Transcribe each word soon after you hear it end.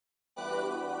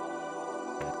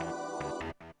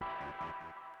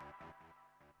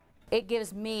It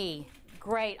gives me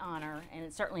great honor, and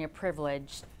it's certainly a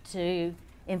privilege, to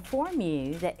inform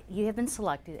you that you have been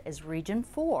selected as Region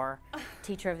 4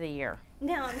 Teacher of the Year.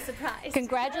 Now I'm surprised.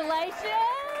 Congratulations!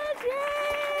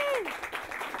 Yay!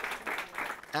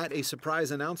 At a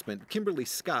surprise announcement, Kimberly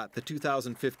Scott, the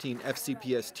 2015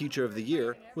 FCPS Teacher of the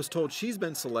Year, was told she's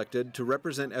been selected to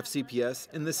represent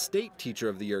FCPS in the State Teacher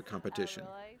of the Year competition.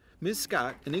 Ms.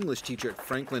 Scott, an English teacher at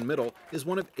Franklin Middle, is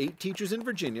one of 8 teachers in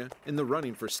Virginia in the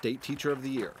running for State Teacher of the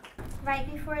Year.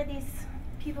 Right before these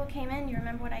people came in, you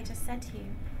remember what I just said to you.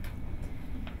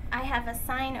 I have a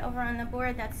sign over on the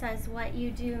board that says, "What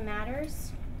you do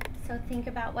matters," so think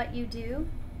about what you do.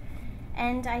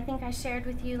 And I think I shared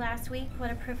with you last week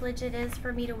what a privilege it is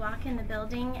for me to walk in the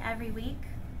building every week,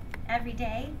 every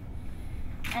day.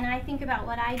 And I think about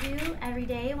what I do every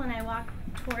day when I walk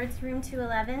towards room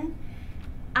 211.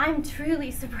 I'm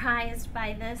truly surprised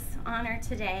by this honor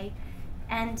today,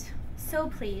 and so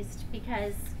pleased,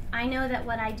 because I know that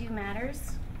what I do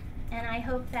matters, and I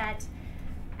hope that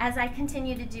as I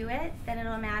continue to do it, that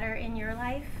it'll matter in your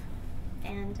life.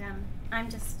 And I'm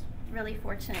just really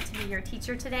fortunate to be your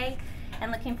teacher today, and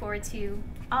looking forward to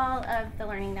all of the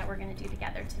learning that we're going to do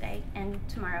together today and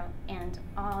tomorrow and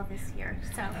all this year.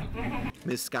 So.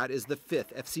 Ms. Scott is the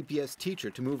 5th FCPS teacher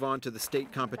to move on to the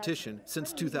state competition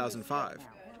since 2005.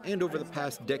 And over the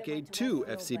past decade, 2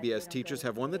 FCPS teachers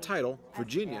have won the title,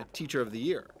 Virginia Teacher of the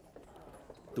Year.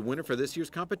 The winner for this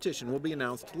year's competition will be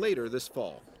announced later this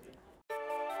fall.